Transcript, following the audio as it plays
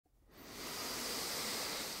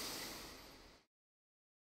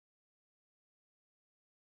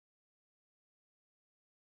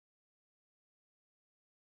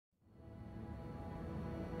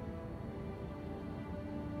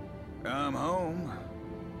I'm home.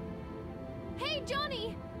 Hey,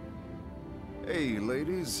 Johnny! Hey,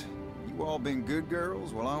 ladies. You all been good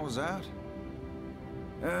girls while I was out?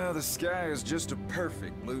 The sky is just a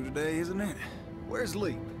perfect blue today, isn't it? Where's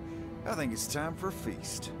Leap? I think it's time for a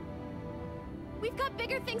feast. We've got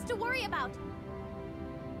bigger things to worry about.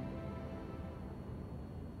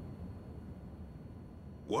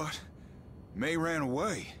 What? May ran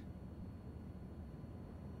away.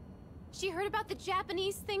 She heard about the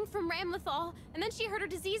Japanese thing from Ramlethal, and then she heard her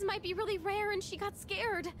disease might be really rare and she got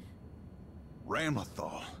scared.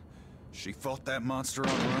 Ramlethal? She fought that monster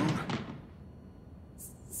on her own?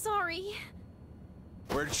 Sorry.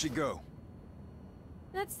 Where did she go?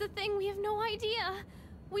 That's the thing, we have no idea.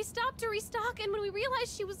 We stopped to restock, and when we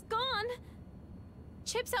realized she was gone...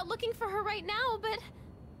 Chip's out looking for her right now, but...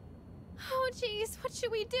 Oh, jeez, what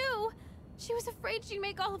should we do? She was afraid she'd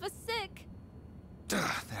make all of us sick.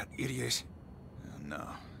 That idiot.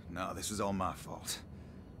 No, this is all my fault.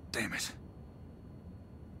 Damn it.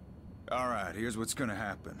 Alright, here's what's gonna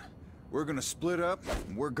happen. We're gonna split up,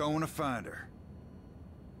 and we're going to find her.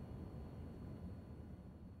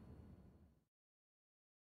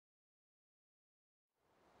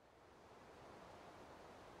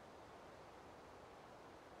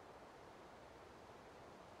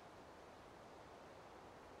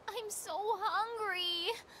 I'm so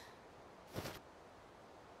hungry.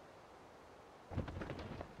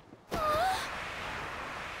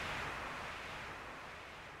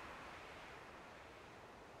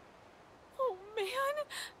 Oh man,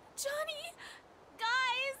 Johnny,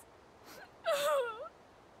 guys.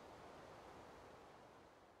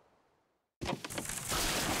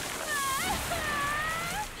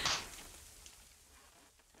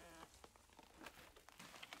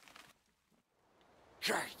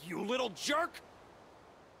 You little jerk!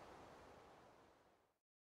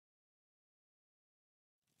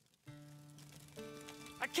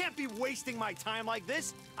 I can't be wasting my time like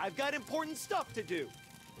this. I've got important stuff to do.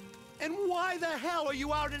 And why the hell are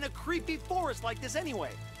you out in a creepy forest like this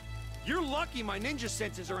anyway? You're lucky my ninja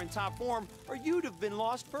senses are in top form, or you'd have been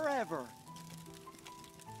lost forever.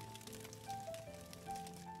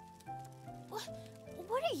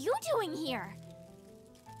 What are you doing here?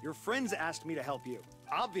 Your friends asked me to help you,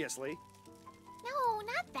 obviously. No,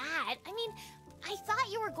 not that. I mean, I thought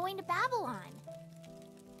you were going to Babylon.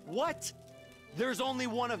 What? There's only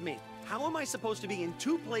one of me. How am I supposed to be in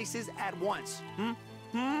two places at once?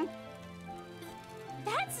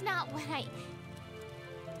 That's not what I...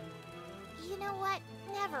 You know what?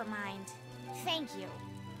 Never mind. Thank you.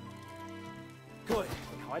 Good.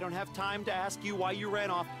 Now I don't have time to ask you why you ran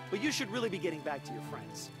off, but you should really be getting back to your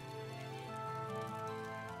friends.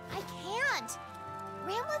 I can't.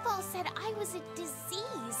 Ramlethal said I was a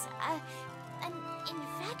disease, an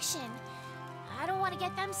infection. I don't want to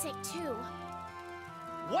get them sick too.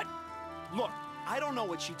 What? Look, I don't know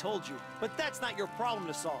what she told you, but that's not your problem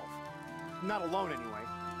to solve. Not alone, anyway.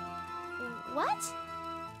 What?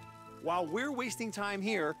 While we're wasting time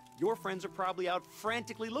here, your friends are probably out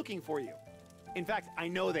frantically looking for you. In fact, I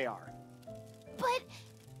know they are. But...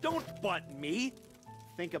 Don't butt me!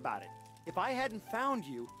 Think about it. If I hadn't found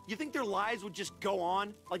you, you think their lives would just go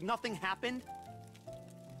on, like nothing happened?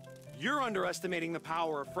 You're underestimating the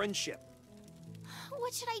power of friendship.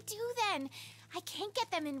 What should I do then? I can't get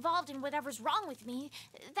them involved in whatever's wrong with me.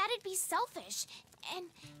 That'd be selfish.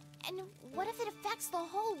 And what if it affects the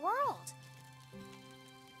whole world?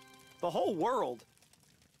 The whole world?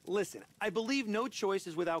 Listen, I believe no choice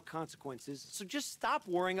is without consequences, so just stop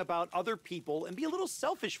worrying about other people and be a little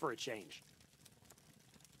selfish for a change.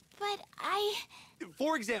 But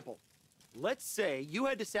For example, let's say you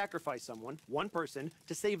had to sacrifice someone, one person,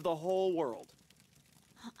 to save the whole world.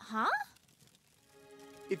 Huh?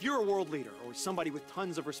 If you're a world leader or somebody with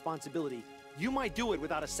tons of responsibility, you might do it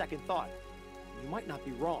without a second thought. You might not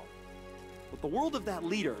be wrong. But the world of that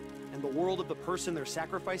leader and the world of the person they're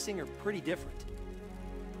sacrificing are pretty different.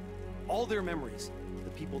 All their memories, the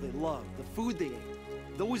people they love, the food they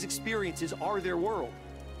ate, those experiences are their world.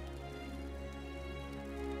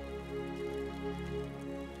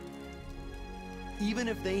 Even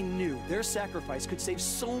if they knew their sacrifice could save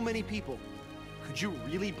so many people, could you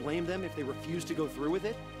really blame them if they refused to go through with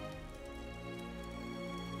it?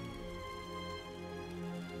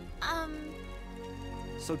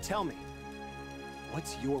 So tell me,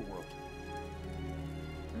 what's your world?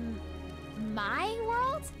 My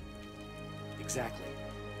world? Exactly.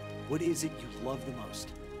 What is it you love the most?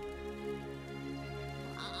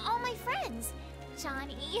 All my friends.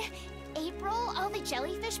 Johnny, April, all the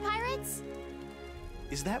jellyfish pirates.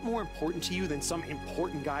 Is that more important to you than some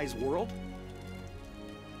important guy's world?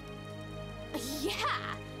 Yeah.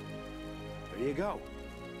 There you go.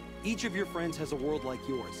 Each of your friends has a world like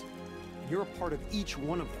yours, and you're a part of each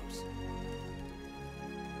one of those.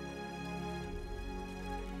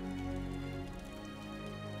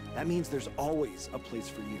 That means there's always a place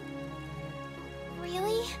for you.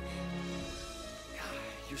 Really?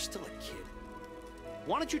 You're still a kid.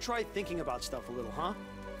 Why don't you try thinking about stuff a little, huh?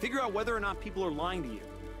 Figure out whether or not people are lying to you.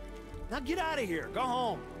 Now get out of here. Go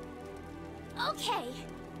home. Okay.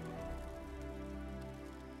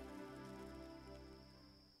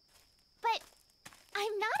 But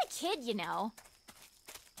I'm not a kid, you know.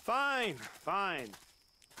 Fine, fine.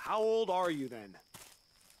 How old are you then?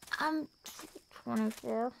 I'm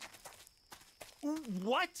 24.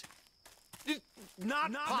 What?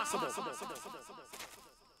 Not possible.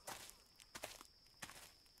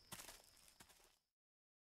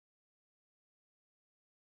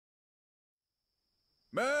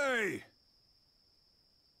 May!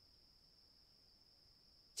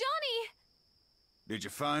 Johnny! Did you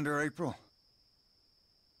find her, April?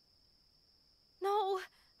 No,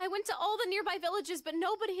 I went to all the nearby villages, but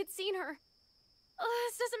nobody had seen her.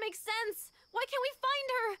 This doesn't make sense. Why can't we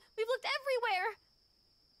find her? We've looked everywhere.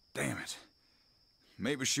 Damn it.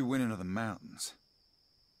 Maybe she went into the mountains.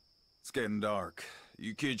 It's getting dark.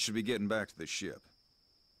 You kids should be getting back to the ship.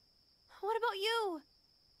 What about you?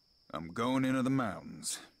 I'm going into the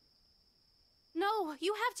mountains. No,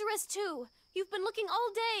 you have to rest too. You've been looking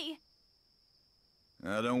all day.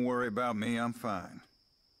 Now, don't worry about me, I'm fine.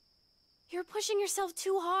 You're pushing yourself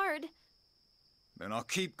too hard. Then I'll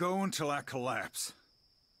keep going till I collapse.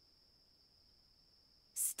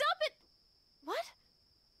 Stop it! What?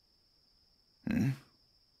 Hmm?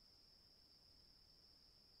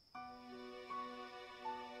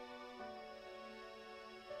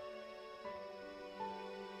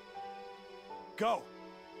 Go.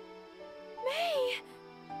 May!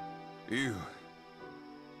 You.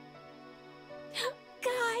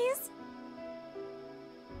 Guys!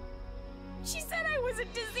 She said I was a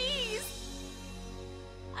disease!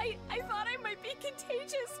 I thought I might be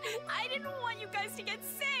contagious. I didn't want you guys to get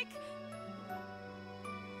sick.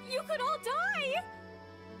 You could all die.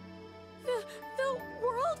 The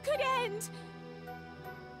world could end.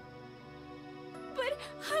 But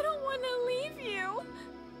I don't want to leave you.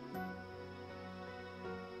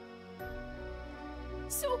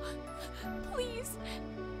 So, please,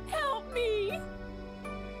 help me.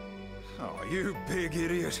 Oh, you big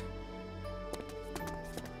idiot.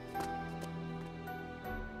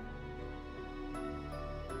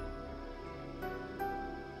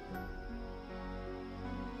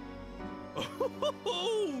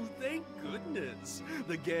 Oh, thank goodness.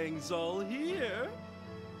 The gang's all here.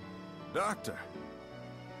 Doctor.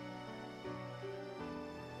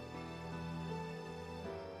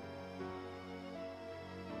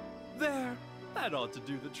 There. That ought to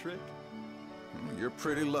do the trick. You're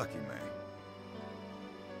pretty lucky,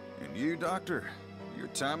 May. And you, Doctor, your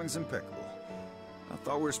timing's impeccable. I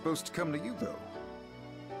thought we were supposed to come to you, though.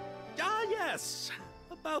 Ah, yes.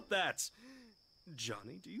 About that.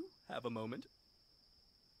 Johnny, do you have a moment?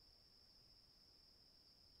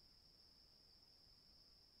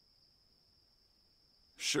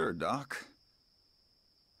 Sure, Doc.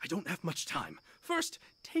 I don't have much time. First,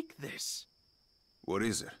 take this. What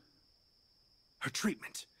is it? Her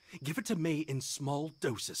treatment. Give it to May in small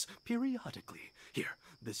doses, periodically. Here,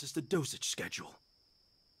 this is the dosage schedule.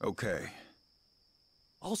 Okay.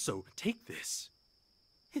 Also, take this.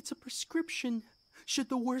 It's a prescription. Should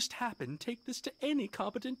the worst happen, take this to any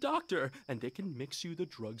competent doctor, and they can mix you the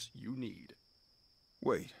drugs you need.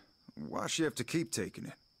 Wait, why'd she have to keep taking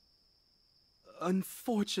it?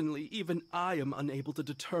 Unfortunately, even I am unable to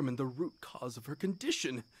determine the root cause of her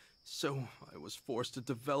condition, so I was forced to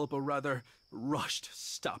develop a rather rushed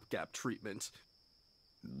stopgap treatment.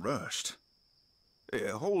 Rushed?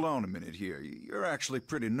 Yeah, hold on a minute here. You're actually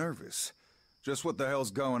pretty nervous. Just what the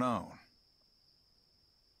hell's going on?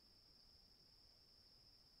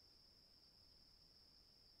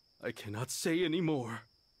 I cannot say any more.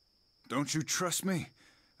 Don't you trust me?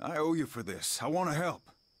 I owe you for this. I want to help.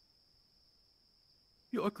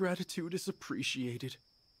 Your gratitude is appreciated,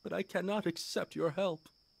 but I cannot accept your help.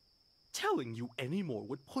 Telling you any more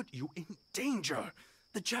would put you in danger.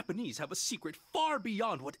 The Japanese have a secret far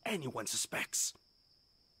beyond what anyone suspects.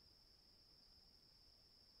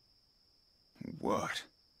 What?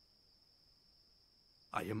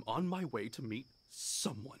 I am on my way to meet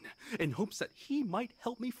someone in hopes that he might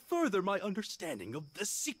help me further my understanding of the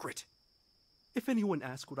secret. If anyone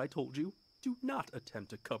asks what I told you, do not attempt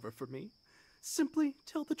to cover for me. Simply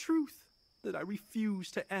tell the truth, that I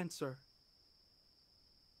refuse to answer.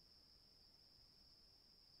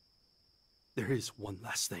 There is one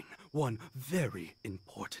last thing. One very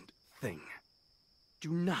important thing.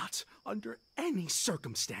 Do not, under any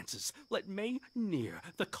circumstances, let May near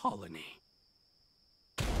the colony.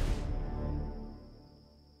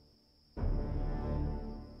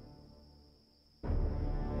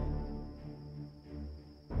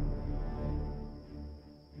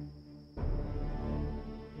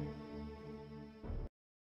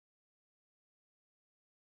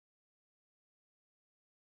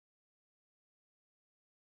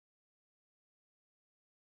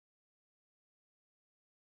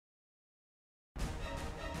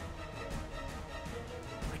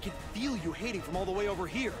 I can feel you hating from all the way over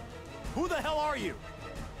here. Who the hell are you?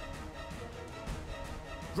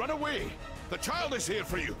 Run away! The child is here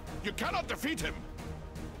for you! You cannot defeat him!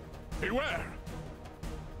 Beware!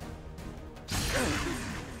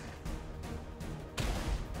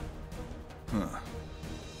 Huh.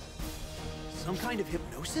 Some kind of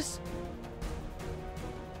hypnosis?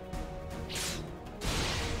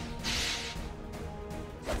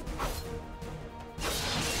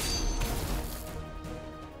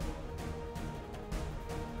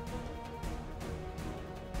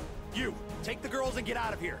 You, take the girls and get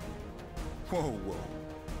out of here. Whoa, whoa.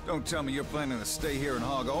 Don't tell me you're planning to stay here and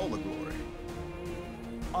hog all the glory.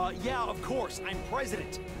 Yeah, of course. I'm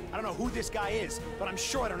president. I don't know who this guy is, but I'm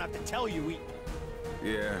sure I don't have to tell you.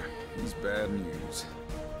 Yeah, he's bad news.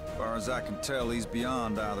 As far as I can tell, he's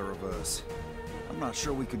beyond either of us. I'm not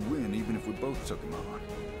sure we could win even if we both took him on.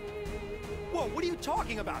 Whoa, what are you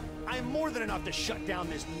talking about? I am more than enough to shut down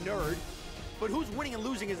this nerd. But who's winning and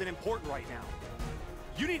losing isn't important right now.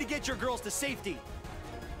 You need to get your girls to safety.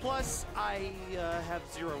 Plus, I have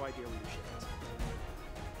zero idea where your ship is.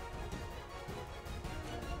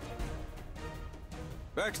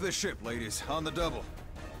 Back to the ship, ladies. On the double.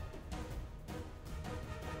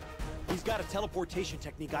 He's got a teleportation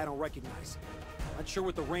technique I don't recognize. Not sure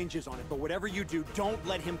what the range is on it, but whatever you do, don't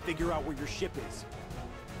let him figure out where your ship is.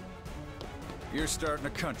 You're starting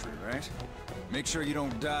a country, right? Make sure you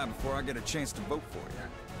don't die before I get a chance to vote for you.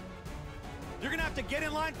 You're gonna have to get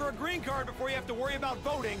in line for a green card before you have to worry about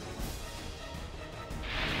voting.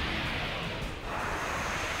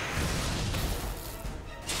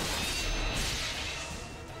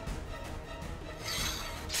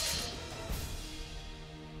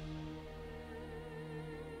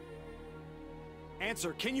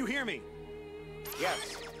 Answer, can you hear me?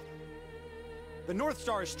 Yes. The North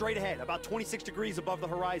Star is straight ahead, about 26 degrees above the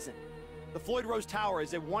horizon. The Floyd Rose Tower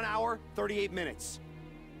is at 1 hour, 38 minutes.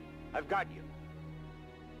 I've got you.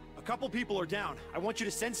 A couple people are down. I want you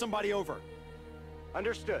to send somebody over.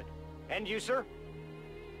 Understood. And you, sir?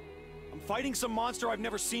 I'm fighting some monster I've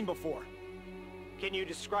never seen before. Can you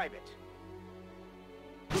describe it?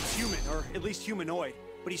 Looks human, or at least humanoid,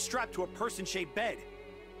 but he's strapped to a person-shaped bed.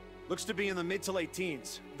 Looks to be in the mid to late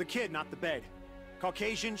teens. The kid, not the bed.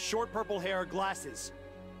 Caucasian, short purple hair, glasses.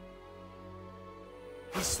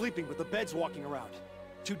 He's sleeping, but the bed's walking around.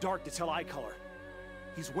 Too dark to tell eye color.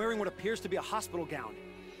 He's wearing what appears to be a hospital gown.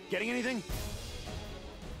 Getting anything?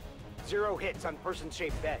 0 hits on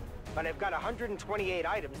person-shaped bed, but I've got 128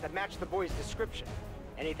 items that match the boy's description.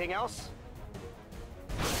 Anything else?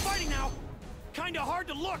 Fighting now! Kinda hard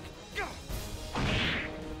to look!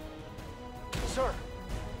 Sir!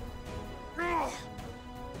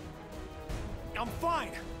 I'm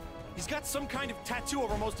fine. He's got some kind of tattoo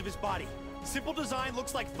over most of his body. Simple design,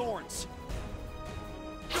 looks like thorns.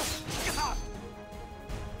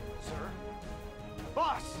 Sir?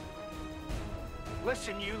 Boss!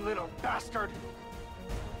 Listen, you little bastard!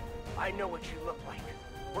 I know what you look like.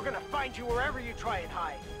 We're gonna find you wherever you try and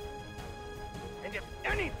hide. And if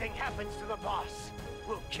anything happens to the boss,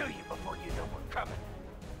 we'll kill you before you know we're coming.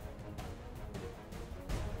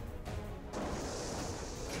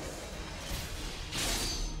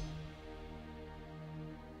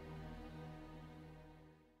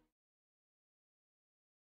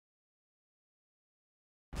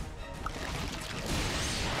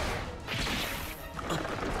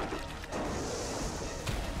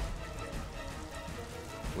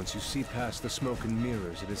 Once you see past the smoke and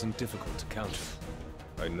mirrors, it isn't difficult to counter.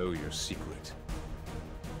 I know your secret.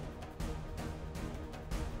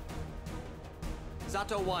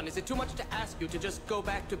 Zato 1, is it too much to ask you to just go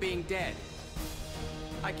back to being dead?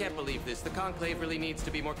 I can't believe this. The Conclave really needs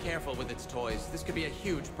to be more careful with its toys. This could be a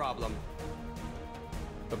huge problem.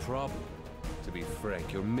 A problem? To be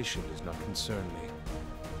frank, your mission does not concern me.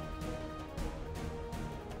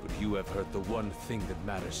 But you have hurt the one thing that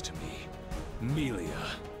matters to me. Melia.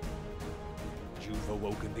 You've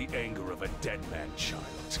awoken the anger of a dead man,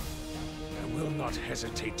 child. I will not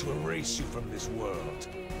hesitate to erase you from this world.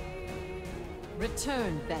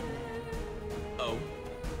 Return, Batman. Oh?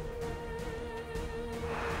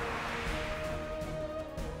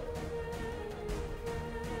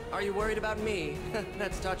 Are you worried about me?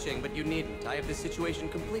 That's touching, but you needn't. I have this situation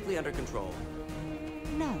completely under control.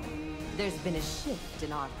 No, there's been a shift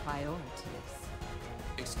in our priorities.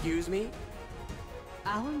 Excuse me?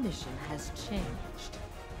 Our mission has changed.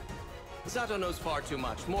 Zato knows far too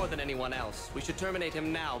much, more than anyone else. We should terminate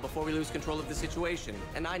him now before we lose control of the situation,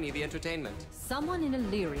 and I need the entertainment. Someone in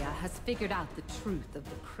Illyria has figured out the truth of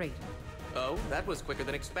the crater. Oh, that was quicker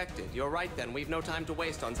than expected. You're right then, we've no time to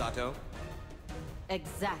waste on Zato.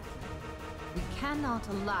 Exactly. We cannot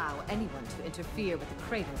allow anyone to interfere with the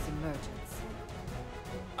crater's emergence.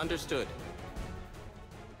 Understood.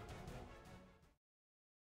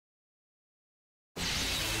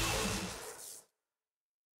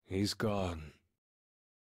 He's gone.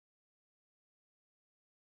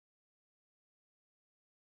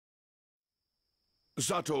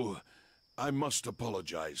 Zato, I must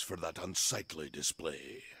apologize for that unsightly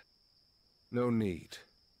display. No need.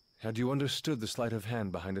 Had you understood the sleight of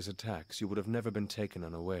hand behind his attacks, you would have never been taken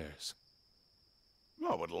unawares.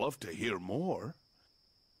 I would love to hear more.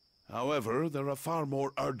 However, there are far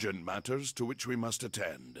more urgent matters to which we must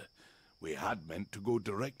attend. We had meant to go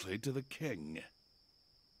directly to the king.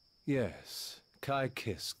 Yes, Kai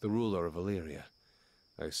Kisk, the ruler of Illyria.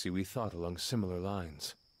 I see we thought along similar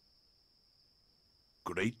lines.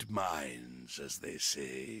 Great minds, as they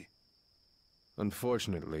say.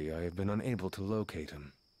 Unfortunately, I have been unable to locate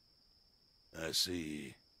him. I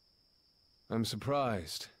see. I'm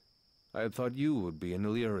surprised. I had thought you would be in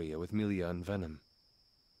Illyria with Melia and Venom.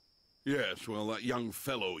 Yes, well, that young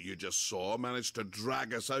fellow you just saw managed to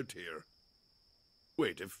drag us out here.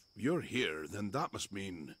 Wait, if you're here, then that must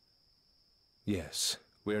mean... Yes,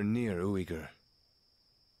 we're near Uyghur.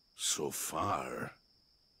 So far?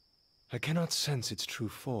 I cannot sense its true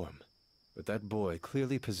form, but that boy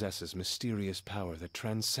clearly possesses mysterious power that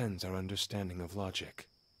transcends our understanding of logic.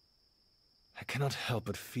 I cannot help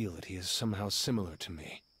but feel that he is somehow similar to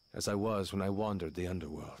me, as I was when I wandered the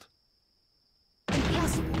underworld.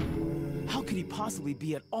 Impossible! How could he possibly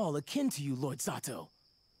be at all akin to you, Lord Zato?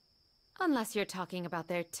 Unless you're talking about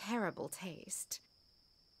their terrible taste.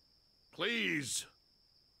 Please!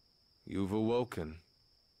 You've awoken.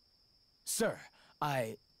 Sir,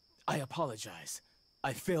 I apologize.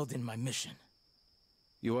 I failed in my mission.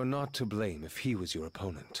 You are not to blame if he was your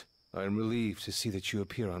opponent. I am relieved to see that you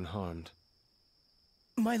appear unharmed.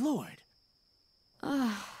 My lord!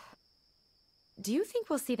 Do you think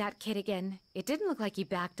we'll see that kid again? It didn't look like he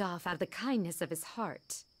backed off out of the kindness of his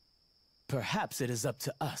heart. Perhaps it is up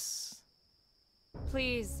to us.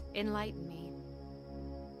 Please, enlighten me.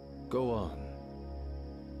 Go on.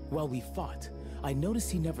 While we fought, I noticed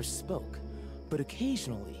he never spoke, but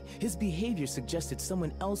occasionally, his behavior suggested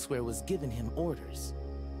someone elsewhere was giving him orders.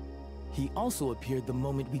 He also appeared the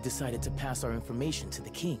moment we decided to pass our information to the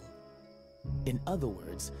king. In other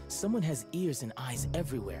words, someone has ears and eyes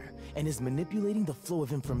everywhere, and is manipulating the flow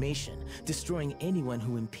of information, destroying anyone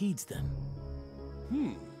who impedes them.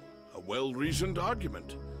 A well-reasoned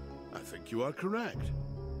argument. I think you are correct.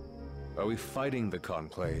 Are we fighting the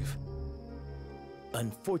Conclave?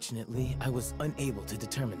 Unfortunately, I was unable to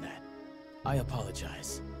determine that. I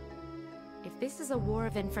apologize. If this is a war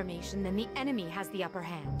of information, then the enemy has the upper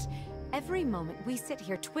hand. Every moment we sit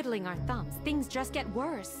here twiddling our thumbs, things just get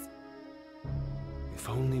worse. If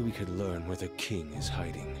only we could learn where the king is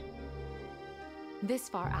hiding. This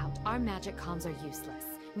far out, our magic comms are useless.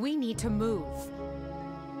 We need to move.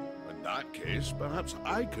 In that case, perhaps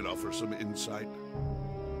I could offer some insight.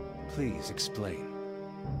 Please explain.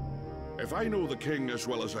 If I know the king as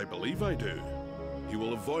well as I believe I do, he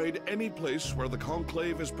will avoid any place where the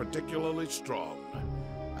Conclave is particularly strong.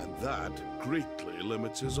 And that greatly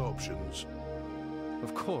limits his options.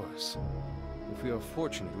 Of course. If we are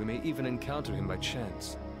fortunate, we may even encounter him by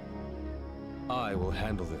chance. I will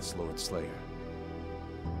handle this, Lord Slayer.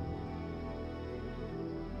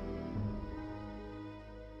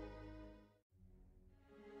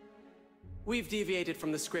 We've deviated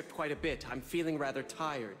from the script quite a bit. I'm feeling rather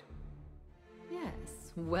tired.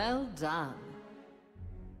 Yes, well done.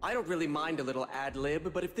 I don't really mind a little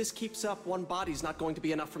ad-lib, but if this keeps up, one body's not going to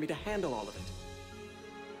be enough for me to handle all of it.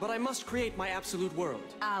 But I must create my absolute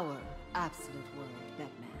world. Our absolute world,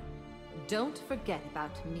 Batman. Don't forget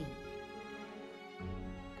about me.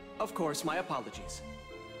 Of course, my apologies.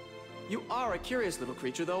 You are a curious little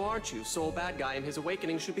creature, though, aren't you? Soul Bad Guy and his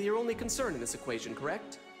awakening should be your only concern in this equation,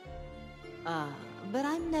 correct? But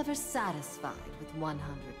I'm never satisfied with 100%.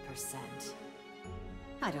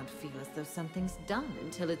 I don't feel as though something's done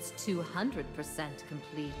until it's 200%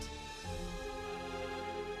 complete.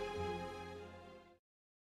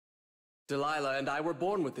 Delilah and I were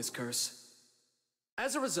born with this curse.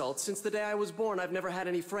 As a result, since the day I was born, I've never had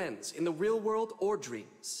any friends, in the real world or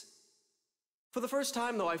dreams. For the first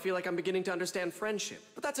time, though, I feel like I'm beginning to understand friendship.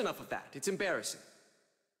 But that's enough of that. It's embarrassing.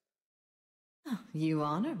 Oh, you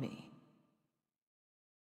honor me.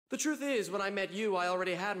 The truth is, when I met you, I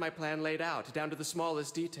already had my plan laid out, down to the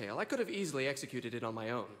smallest detail. I could have easily executed it on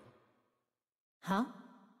my own. Huh?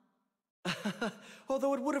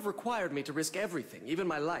 Although it would have required me to risk everything, even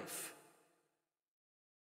my life.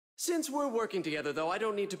 Since we're working together, though, I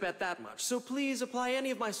don't need to bet that much, so please apply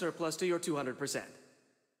any of my surplus to your 200%.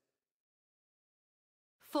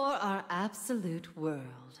 For our absolute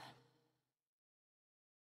world.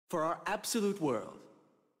 For our absolute world.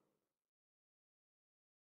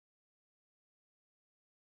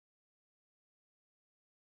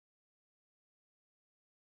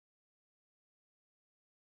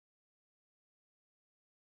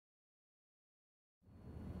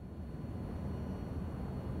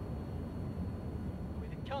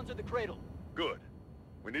 We've encountered the cradle. Good.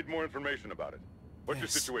 We need more information about it. What's your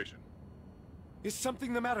situation? Is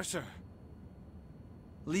something the matter, sir?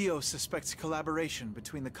 Leo suspects collaboration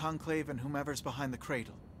between the Conclave and whomever's behind the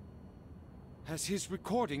cradle. Has his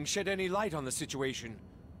recording shed any light on the situation?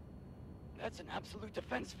 That's an absolute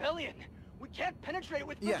defense Felion. We can't penetrate it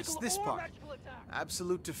with Yes, physical this or part. magical attack.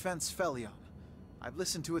 Absolute Defense Felion. I've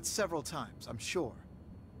listened to it several times, I'm sure.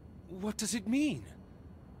 What does it mean?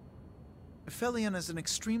 Felion is an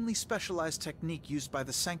extremely specialized technique used by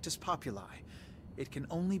the Sanctus Populi. It can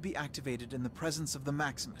only be activated in the presence of the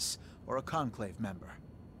Maximus, or a Conclave member.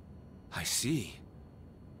 I see.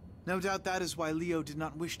 No doubt that is why Leo did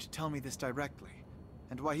not wish to tell me this directly,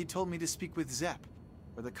 and why he told me to speak with Zepp,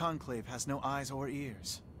 where the Conclave has no eyes or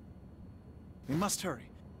ears. We must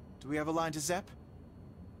hurry. Do we have a line to Zepp?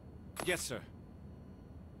 Yes, sir.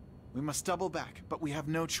 We must double back, but we have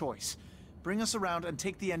no choice. Bring us around and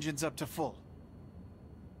take the engines up to full.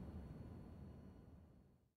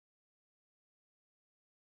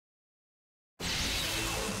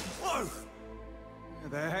 Whoa! Where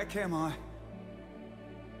the heck am I?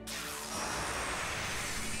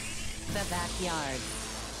 The backyard.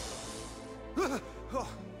 Oh,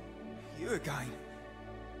 you again.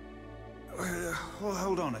 Well,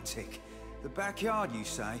 hold on a tick. The backyard, you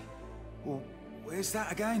say? Well, where's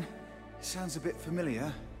that again? Sounds a bit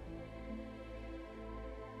familiar.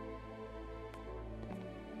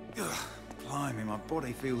 Ugh, blimey, my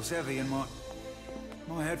body feels heavy and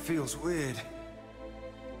my head feels weird.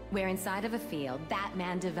 We're inside of a field that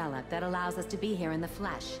man developed that allows us to be here in the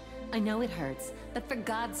flesh. I know it hurts, but for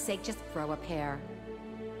God's sake, just grow a pair.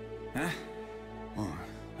 Huh? Oh,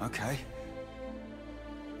 okay.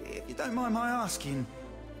 If you don't mind my asking,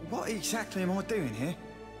 what exactly am I doing here?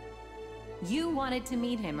 You wanted to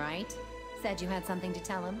meet him, right? Said you had something to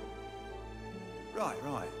tell him? Right.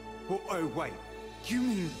 Well, oh, wait. You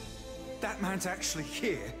mean that man's actually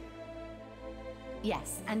here?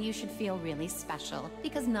 Yes, and you should feel really special,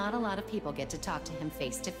 because not a lot of people get to talk to him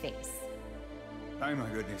face to face. Oh my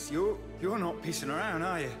goodness, you're not pissing around,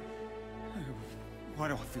 are you? Why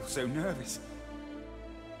do I feel so nervous?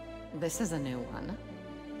 This is a new one.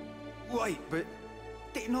 Wait, but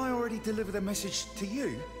didn't I already deliver the message to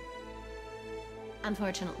you?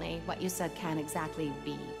 Unfortunately, what you said can't exactly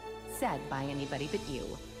be said by anybody but you.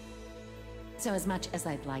 So as much as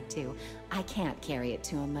I'd like to, I can't carry it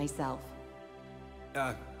to him myself.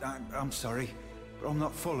 I'm sorry, but I'm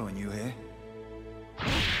not following you here.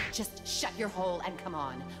 Just shut your hole and come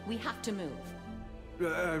on. We have to move.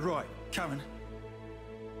 Right, coming.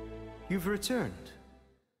 You've returned.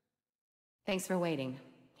 Thanks for waiting.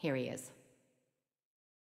 Here he is.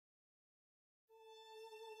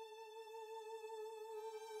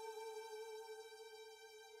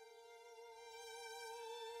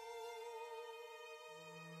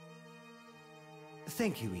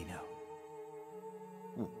 Thank you, Eno.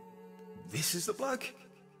 This is the bloke?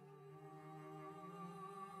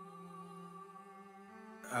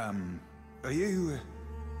 Are you...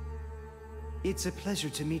 It's a pleasure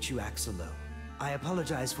to meet you, Axelo. I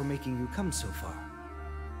apologize for making you come so far.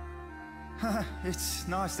 It's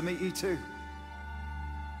nice to meet you too.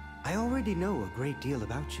 I already know a great deal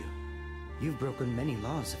about you. You've broken many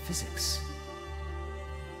laws of physics.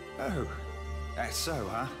 Oh, that's so,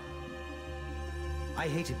 huh? I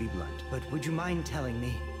hate to be blunt, but would you mind telling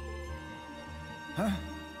me? Huh?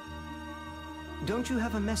 Don't you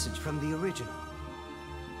have a message from the original?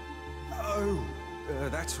 Oh,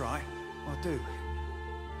 that's right. I do.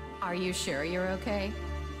 Are you sure you're okay?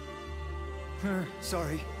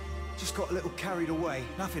 Sorry. Just got a little carried away.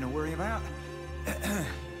 Nothing to worry about. Here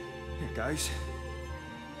goes.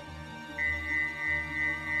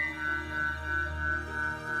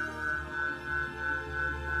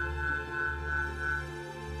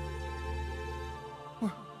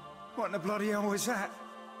 What in the bloody hell was that?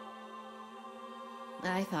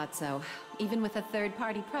 I thought so. Even with a third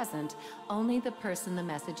party present, only the person the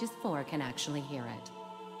message is for can actually hear it.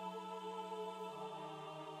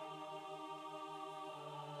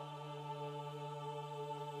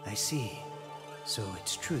 I see. So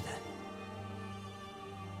it's true then.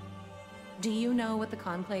 Do you know what the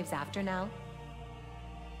Conclave's after now?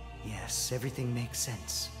 Yes, everything makes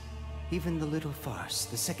sense. Even the little farce,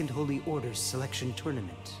 the Second Holy Order's selection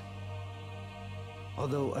tournament.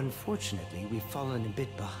 Although, unfortunately, we've fallen a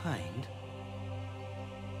bit behind.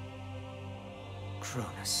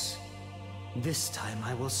 Cronus, this time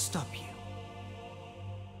I will stop you.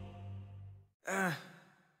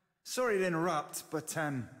 Sorry to interrupt, but,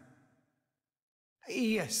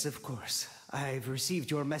 Yes, of course. I've received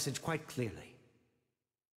your message quite clearly.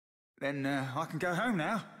 Then, I can go home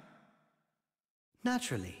now?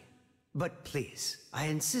 Naturally. But please, I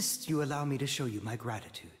insist you allow me to show you my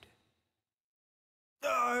gratitude.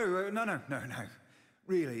 Oh, no.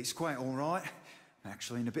 Really, it's quite all right. I'm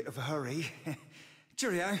actually in a bit of a hurry.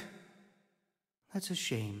 Cheerio. That's a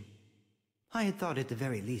shame. I had thought at the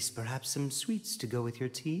very least perhaps some sweets to go with your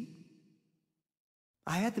tea.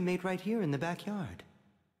 I had them made right here in the backyard.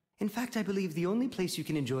 In fact, I believe the only place you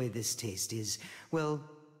can enjoy this taste is, well,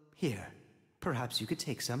 here. Perhaps you could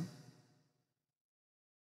take some.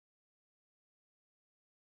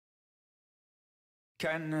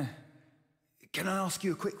 Can I ask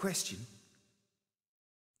you a quick question?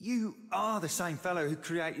 You are the same fellow who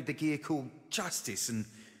created the gear called Justice and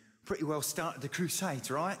pretty well started the Crusades,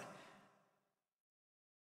 right?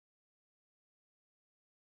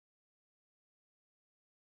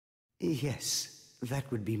 Yes, that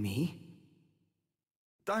would be me.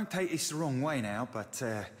 Don't take this the wrong way now, but,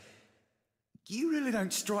 you really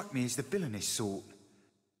don't strike me as the villainous sort.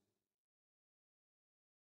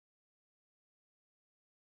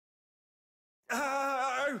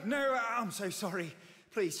 Oh, no, I'm so sorry.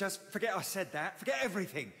 Please, just forget I said that. Forget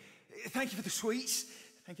everything. Thank you for the sweets.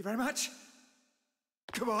 Thank you very much.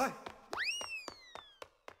 Goodbye.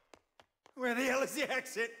 Where the hell is the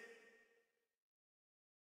exit?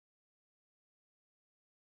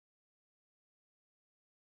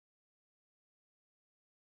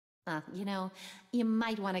 You know, you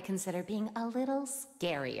might want to consider being a little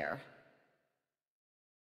scarier.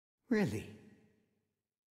 Really?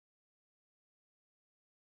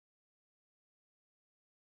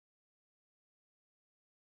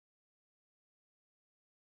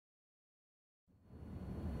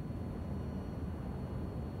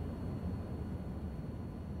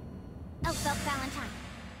 Elfelt Valentine.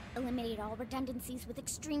 Eliminate all redundancies with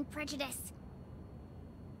extreme prejudice.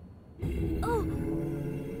 Oh!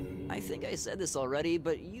 I think I said this already,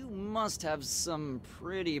 but you must have some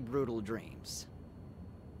pretty brutal dreams.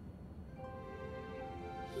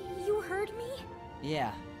 You heard me?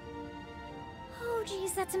 Yeah. Oh,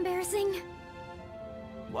 geez, that's embarrassing.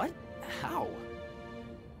 What? How?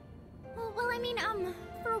 Well, I mean,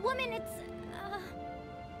 for a woman, it's,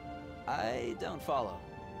 I don't follow.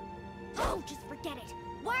 Oh, just forget it.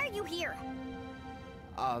 Why are you here?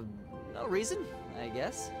 No reason, I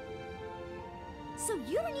guess. So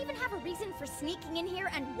you don't even have a reason for sneaking in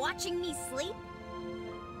here and watching me sleep?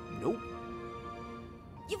 Nope.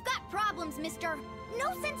 You've got problems, mister.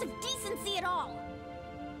 No sense of decency at all.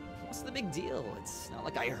 What's the big deal? It's not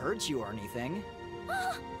like I hurt you or anything.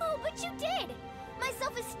 Oh, but you did! My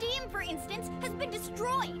self-esteem, for instance, has been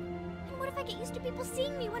destroyed. And what if I get used to people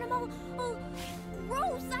seeing me when I'm all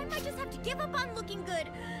gross? I might just have to give up on looking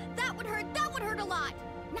good. That would hurt a lot.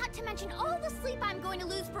 Not to mention all the sleep I'm going to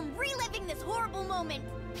lose from reliving this horrible moment.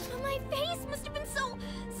 My face must have been so...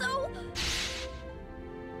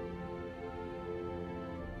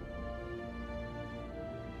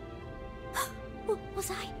 Was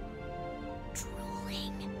I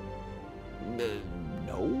drooling?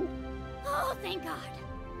 No. Oh, thank God.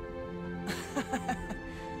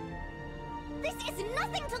 This is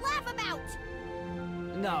nothing to laugh about!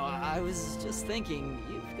 No, I was just thinking,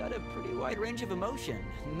 you've got a pretty wide range of emotion.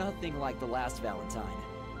 Nothing like the last Valentine.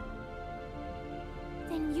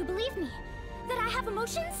 Then you believe me? That I have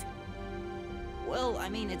emotions? Well, I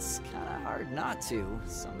mean, it's kinda hard not to.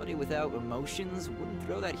 Somebody without emotions wouldn't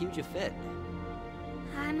throw that huge a fit.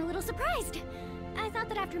 I'm a little surprised. I thought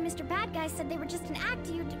that after Mr. Bad Guy said they were just an act,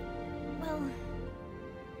 you'd... well...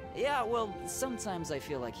 Yeah, well, sometimes I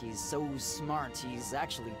feel like he's so smart, he's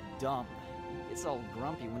actually dumb. He gets all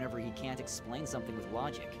grumpy whenever he can't explain something with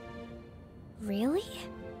logic. Really?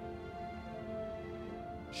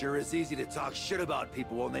 Sure is easy to talk shit about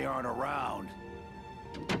people when they aren't around.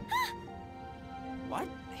 What?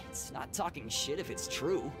 It's not talking shit if it's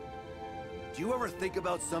true. Do you ever think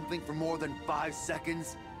about something for more than 5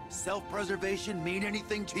 seconds? Self-preservation mean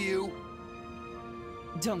anything to you?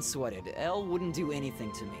 Don't sweat it. Elle wouldn't do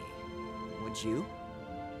anything to me. Would you?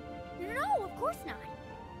 No, of course not.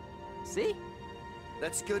 See?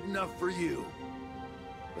 That's good enough for you.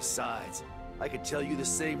 Besides, I could tell you the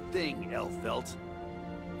same thing, Elle felt.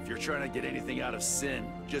 If you're trying to get anything out of Sin,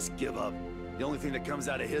 just give up. The only thing that comes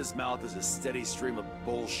out of his mouth is a steady stream of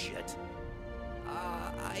bullshit.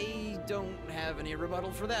 I don't have any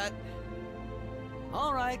rebuttal for that.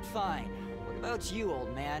 All right, fine. What about you,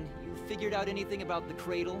 old man? You figured out anything about the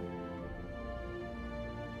cradle?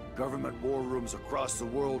 Government war rooms across the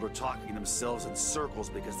world are talking themselves in circles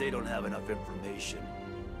because they don't have enough information.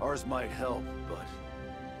 Ours might help, but...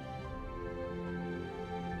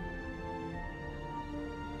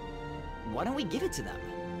 Why don't we give it to them?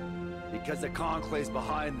 Because the Conclave's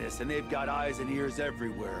behind this, and they've got eyes and ears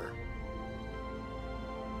everywhere.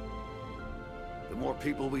 The more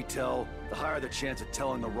people we tell, the higher the chance of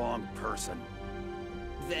telling the wrong person.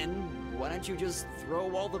 Then, why don't you just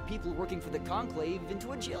throw all the people working for the Conclave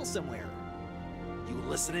into a jail somewhere? You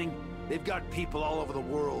listening? They've got people all over the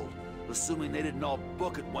world. Assuming they didn't all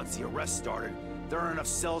book it once the arrest started, there aren't enough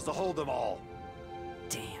cells to hold them all.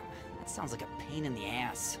 Damn, that sounds like a pain in the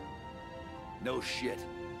ass. No shit.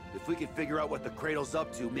 If we could figure out what the Cradle's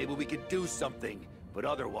up to, maybe we could do something. But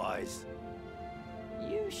otherwise...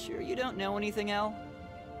 You sure you don't know anything, Elle?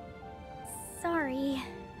 Sorry.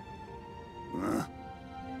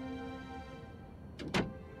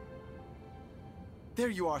 There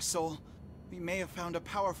you are, Soul. We may have found a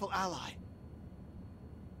powerful ally.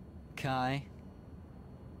 Kai?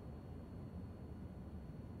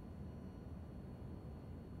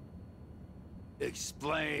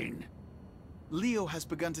 Explain. Leo has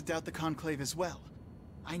begun to doubt the Conclave as well.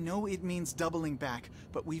 I know it means doubling back,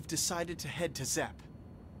 but we've decided to head to Zep.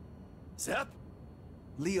 Zep?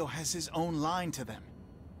 Leo has his own line to them.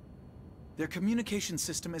 Their communication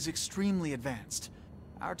system is extremely advanced.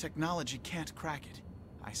 Our technology can't crack it.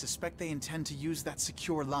 I suspect they intend to use that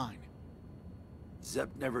secure line.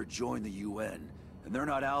 Zep never joined the UN, and they're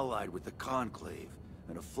not allied with the Conclave,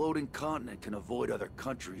 and a floating continent can avoid other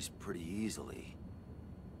countries pretty easily.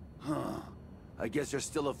 Huh. I guess there's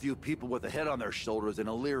still a few people with a head on their shoulders in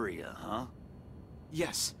Illyria, huh?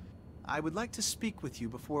 Yes. I would like to speak with you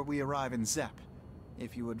before we arrive in Zep.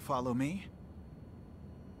 If you would follow me.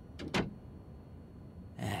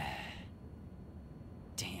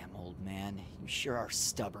 Damn, old man. You sure are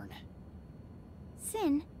stubborn.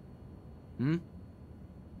 Sin, Hmm?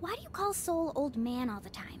 why do you call Soul old man all the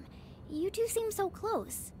time? You two seem so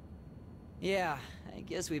close. Yeah, I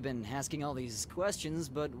guess we've been asking all these questions,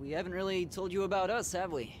 but we haven't really told you about us,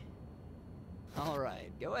 have we?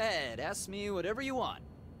 Alright, go ahead, ask me whatever you want.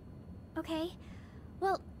 Okay.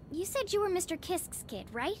 Well, you said you were Mr. Kisk's kid,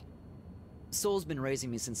 right? Soul's been raising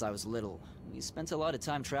me since I was little. We spent a lot of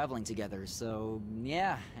time traveling together, so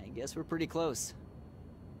yeah, I guess we're pretty close.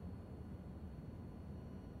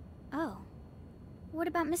 Oh. What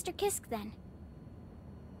about Mr. Kisk then?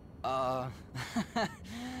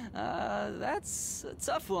 That's a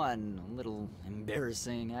tough one. A little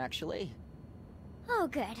embarrassing, actually. Oh,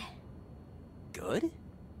 good. Good?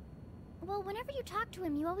 Well, whenever you talk to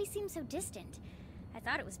him, you always seem so distant. I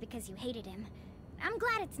thought it was because you hated him. I'm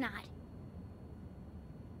glad it's not.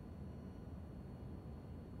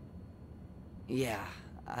 Yeah,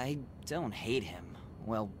 I don't hate him.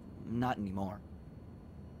 Well, not anymore.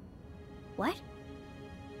 What?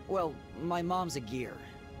 Well, my mom's a gear.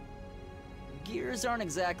 Gears aren't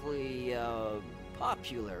exactly,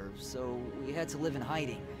 popular, so we had to live in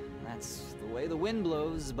hiding. That's the way the wind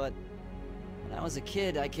blows, but when I was a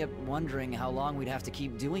kid, I kept wondering how long we'd have to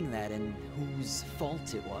keep doing that and whose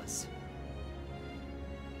fault it was.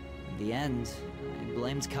 In the end, I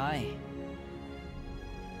blamed Kai.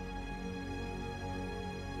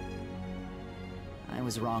 I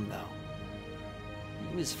was wrong, though.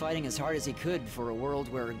 He was fighting as hard as he could for a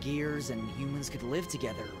world where gears and humans could live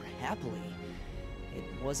together happily. It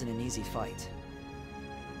wasn't an easy fight.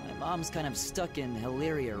 My mom's kind of stuck in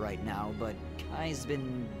Illyria right now, but Kai's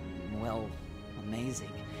been, well,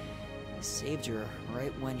 amazing. He saved her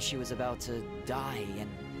right when she was about to die, and...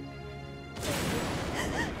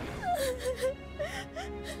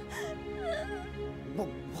 What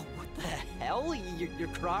the hell? You're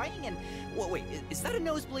crying? And wait, is that a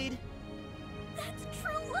nosebleed? That's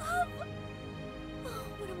true love! Oh,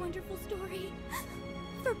 what a wonderful story.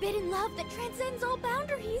 Forbidden love that transcends all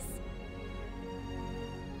boundaries.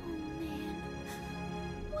 Oh man,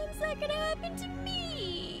 when's that gonna happen to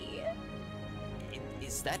me?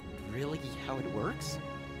 Is that really how it works?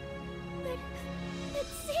 But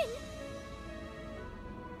Sin,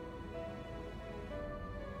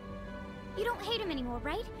 You don't hate him anymore,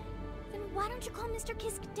 right? Then why don't you call Mr.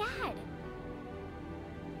 Kisk Dad?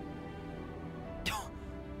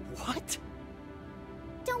 What?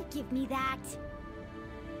 Don't give me that.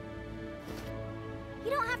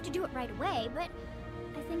 You don't have to do it right away, but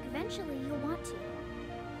I think eventually you'll want to.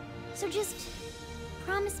 So just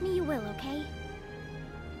promise me you will, okay? You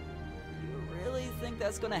really think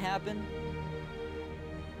that's gonna happen?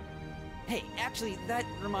 Hey, actually, that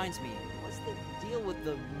reminds me. What's the deal with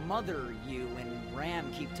the mother you and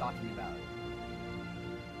Ram keep talking about?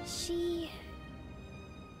 She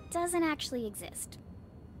doesn't actually exist.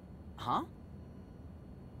 Huh?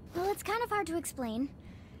 Well, it's kind of hard to explain.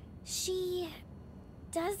 She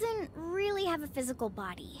doesn't really have a physical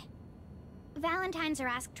body. Valentines are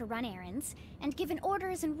asked to run errands and given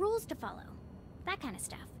orders and rules to follow. That kind of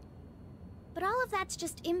stuff. But all of that's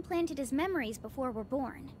just implanted as memories before we're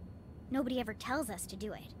born. Nobody ever tells us to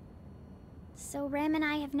do it. So Ram and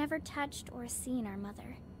I have never touched or seen our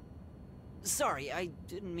mother. Sorry, I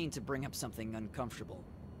didn't mean to bring up something uncomfortable.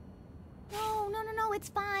 No, it's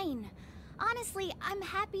fine. Honestly, I'm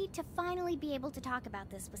happy to finally be able to talk about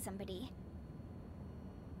this with somebody.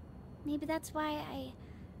 Maybe that's why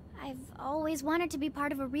I've always wanted to be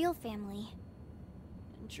part of a real family.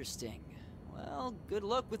 Interesting. Well, good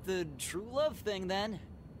luck with the true love thing, then.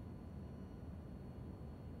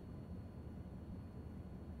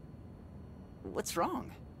 What's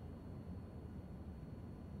wrong?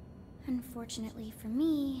 Unfortunately for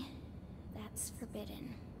me, that's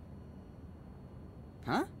forbidden.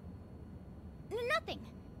 Huh? Nothing.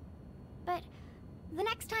 But the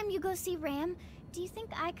next time you go see Ram, do you think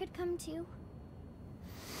I could come too?